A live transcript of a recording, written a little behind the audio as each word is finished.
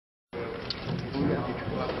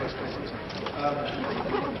my first questions.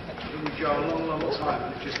 With Joe a long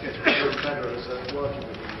time, it just gets better and better as working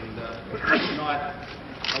with him. And tonight,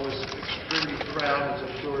 I was extremely proud, as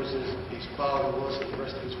I'm sure as his father was, and the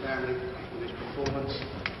rest of his family, with his performance.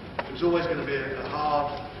 It was always going to be a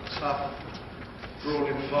hard, tough,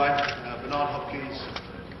 brawling fight. Bernard Hopkins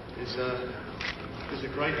is a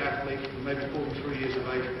great athlete, maybe 43 years of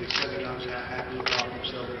age, but he certainly knows how to look after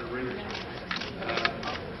himself in the ring.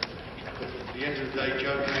 At the end of the day,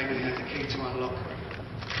 Joe came and he had the key to unlock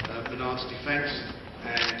Bernard's defence,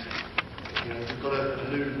 and we've got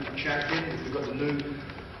a new champion. We've got the new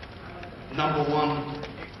 #1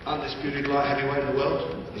 undisputed light heavyweight in the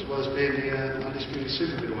world, as well as being the undisputed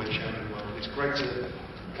super middleweight champion in the world. It's great to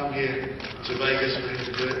come here to Vegas for him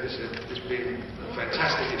to do it. It's been a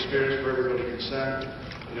fantastic experience for everybody concerned.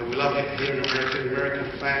 We love it here in America. The American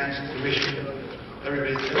fans, commission,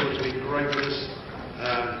 everybody's been great with us.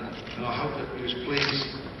 And I hope that he was pleased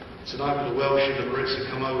tonight with the Welsh and the Brits that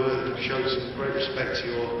come over and showed some great respect to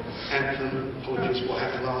your anthem. Apologies for what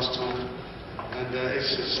happened last time. And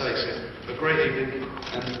it's a great evening.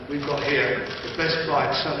 And we've got here the best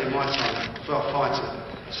fight, certainly in my time, for a fighter.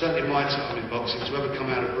 Certainly my time in boxing to ever come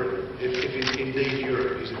out of Britain, if indeed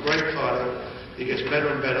Europe. He's a great fighter, he gets better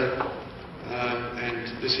and better, and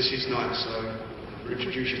this is his night, so we'll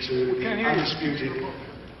introduce you to the undisputed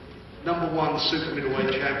 #1 super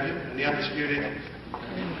middleweight champion, and the undisputed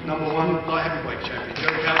 #1 light heavyweight champion,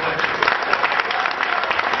 Joe Calday.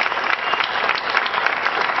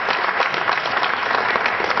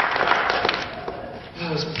 That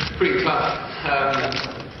was pretty tough.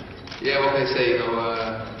 Yeah, what can I say, it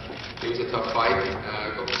was a tough fight.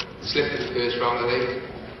 Got slipped in the first round, I think.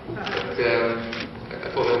 But I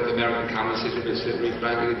thought the American camera system was a bit slippery,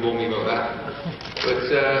 frankly, it warned me about that. But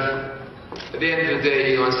at the end of the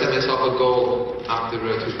day, I set myself a goal after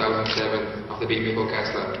 2007, after beating Michael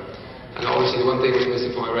Kessler. And obviously the one thing was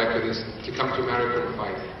missing from my record is to come to America and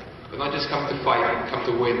fight. But not just come to fight, come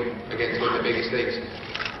to win against one of the biggest things.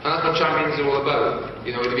 And that's what champions are all about.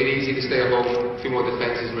 It would have been easy to stay at home, a few more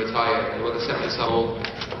defences and retire. I want to set myself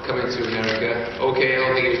coming to America. Okay,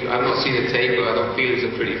 I've not seen the tape, but I don't feel it was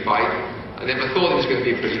a pretty fight. I never thought it was going to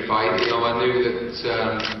be a pretty fight. I knew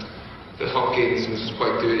that Hopkins was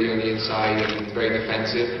quite dirty on the inside and very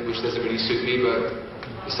defensive, which doesn't really suit me, but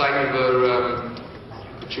the sign of a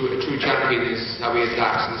true champion is how he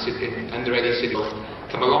adapts under any situation.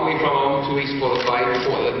 Come a long way from home, 2 weeks before the fight,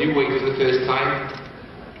 fought a new weight for the first time.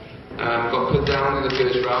 Got put down in the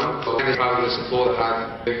first round, but I'm proud of the support I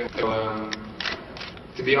had.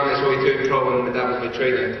 To be honest, when we turned pro and that was my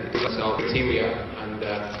trainer, it was myself, the team we are, and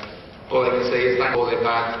all I can say is thank all they've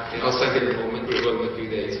had. I'll send it in the moment, we'll run in a few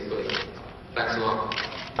days, but thanks a lot.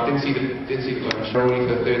 I didn't see the punch, only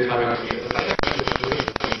for the third time.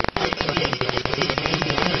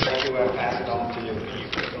 Thank you, I'll pass it on to you.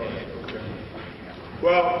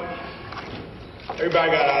 Well,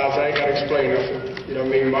 everybody got eyes, I ain't got to explain nothing. I'm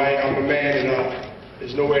a man, and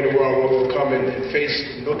there's no way in the world where we'll come and face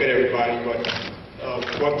and look at everybody, but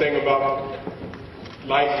one thing about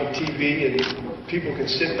life and TV, and people can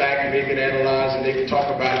sit back and they can analyze and they can talk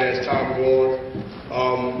about it as time goes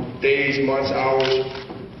on, days, months, hours.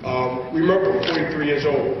 Remember, I'm 43 years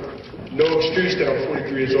old. No excuse that I'm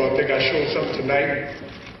 43 years old. I think I showed something tonight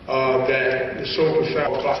that is so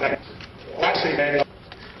profound. I say, man,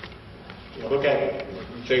 look at it.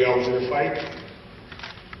 You think I was in a fight?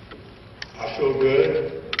 I feel good,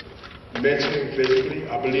 mentally and physically.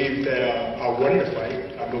 I believe that I won the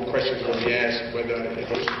fight. I have no questions going to be asked whether it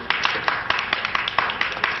was.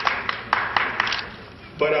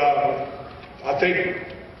 But I think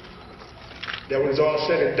that when it's all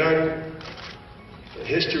said and done,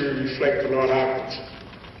 history reflects Bernard Hopkins.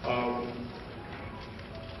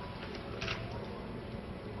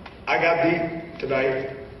 I got beat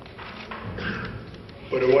tonight,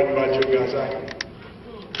 but it wasn't by Joe Gonzaga.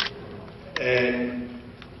 And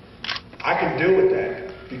I can deal with that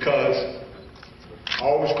because I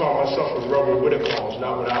always call myself a rebel with a cause,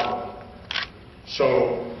 not without one. So,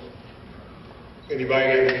 anybody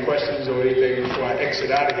have any questions or anything before I exit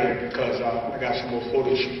out of here, because I got some more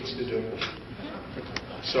photo shoots to do.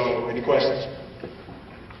 So, any questions?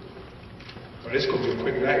 Well, this is going to be a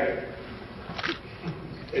quick night.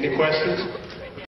 Any questions?